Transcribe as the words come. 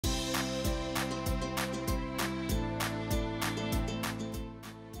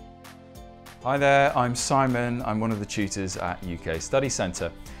Hi there, I'm Simon. I'm one of the tutors at UK Study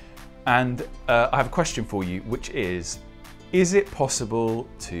Centre, and I have a question for you, which is it possible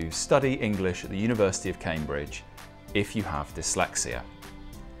to study English at the University of Cambridge if you have dyslexia?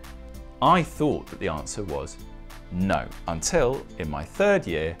 I thought that the answer was no, until in my third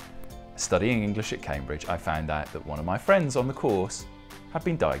year studying English at Cambridge, I found out that one of my friends on the course had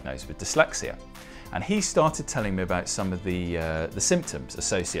been diagnosed with dyslexia. And he started telling me about some of the symptoms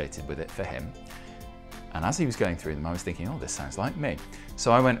associated with it for him. And as he was going through them, I was thinking, oh, this sounds like me.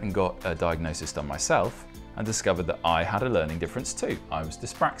 So I went and got a diagnosis done myself and discovered that I had a learning difference too. I was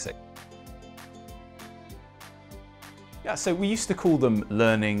dyspraxic. Yeah, so we used to call them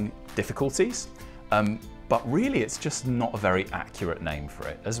learning difficulties, but really it's just not a very accurate name for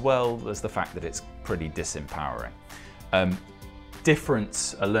it, as well as the fact that it's pretty disempowering.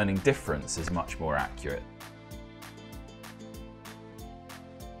 A learning difference is much more accurate.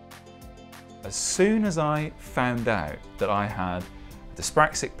 As soon as I found out that I had a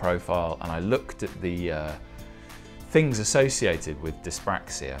dyspraxic profile and I looked at the things associated with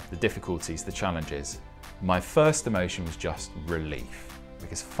dyspraxia, the difficulties, the challenges, my first emotion was just relief,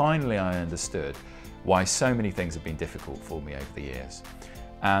 because finally I understood why so many things have been difficult for me over the years.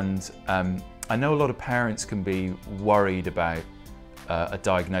 And I know a lot of parents can be worried about a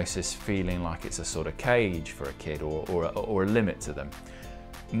diagnosis feeling like it's a sort of cage for a kid or a limit to them.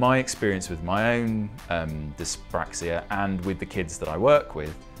 My experience with my own dyspraxia and with the kids that I work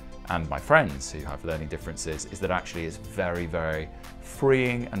with and my friends who have learning differences is that actually it's very, very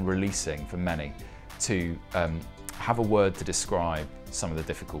freeing and releasing for many to have a word to describe some of the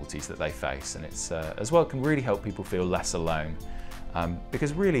difficulties that they face, and it's as well can really help people feel less alone.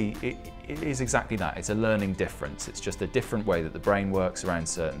 Because really it is exactly that, it's a learning difference. It's just a different way that the brain works around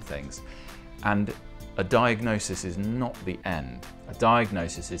certain things. And a diagnosis is not the end. A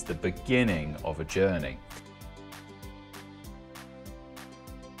diagnosis is the beginning of a journey.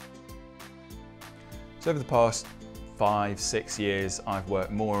 So over the past 5-6 years, I've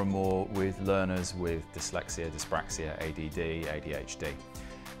worked more and more with learners with dyslexia, dyspraxia, ADD, ADHD.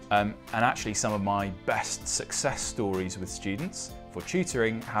 And actually some of my best success stories with students for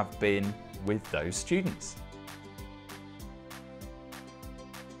tutoring have been with those students.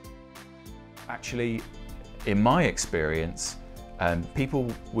 Actually, in my experience, people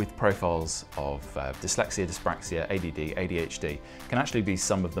with profiles of dyslexia, dyspraxia, ADD, ADHD can actually be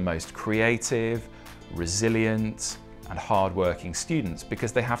some of the most creative, resilient and hard-working students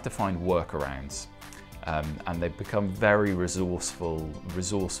because they have to find workarounds. And they become very resourceful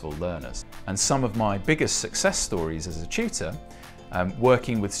learners. And some of my biggest success stories as a tutor,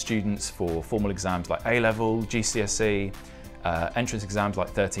 working with students for formal exams like A-level, GCSE, entrance exams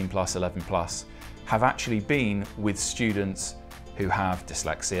like 13+, 11+, have actually been with students who have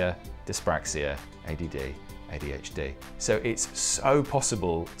dyslexia, dyspraxia, ADD, ADHD. So it's so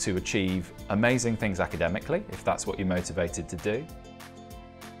possible to achieve amazing things academically, if that's what you're motivated to do.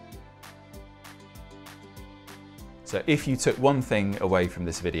 So if you took one thing away from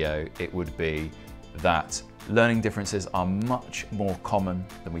this video, it would be that learning differences are much more common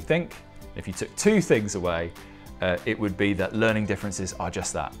than we think. If you took two things away, it would be that learning differences are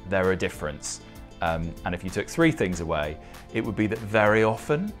just that, they're a difference. And if you took three things away, it would be that very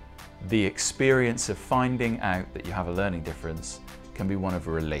often the experience of finding out that you have a learning difference can be one of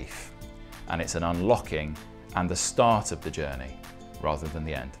relief. And it's an unlocking and the start of the journey rather than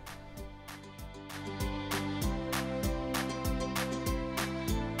the end.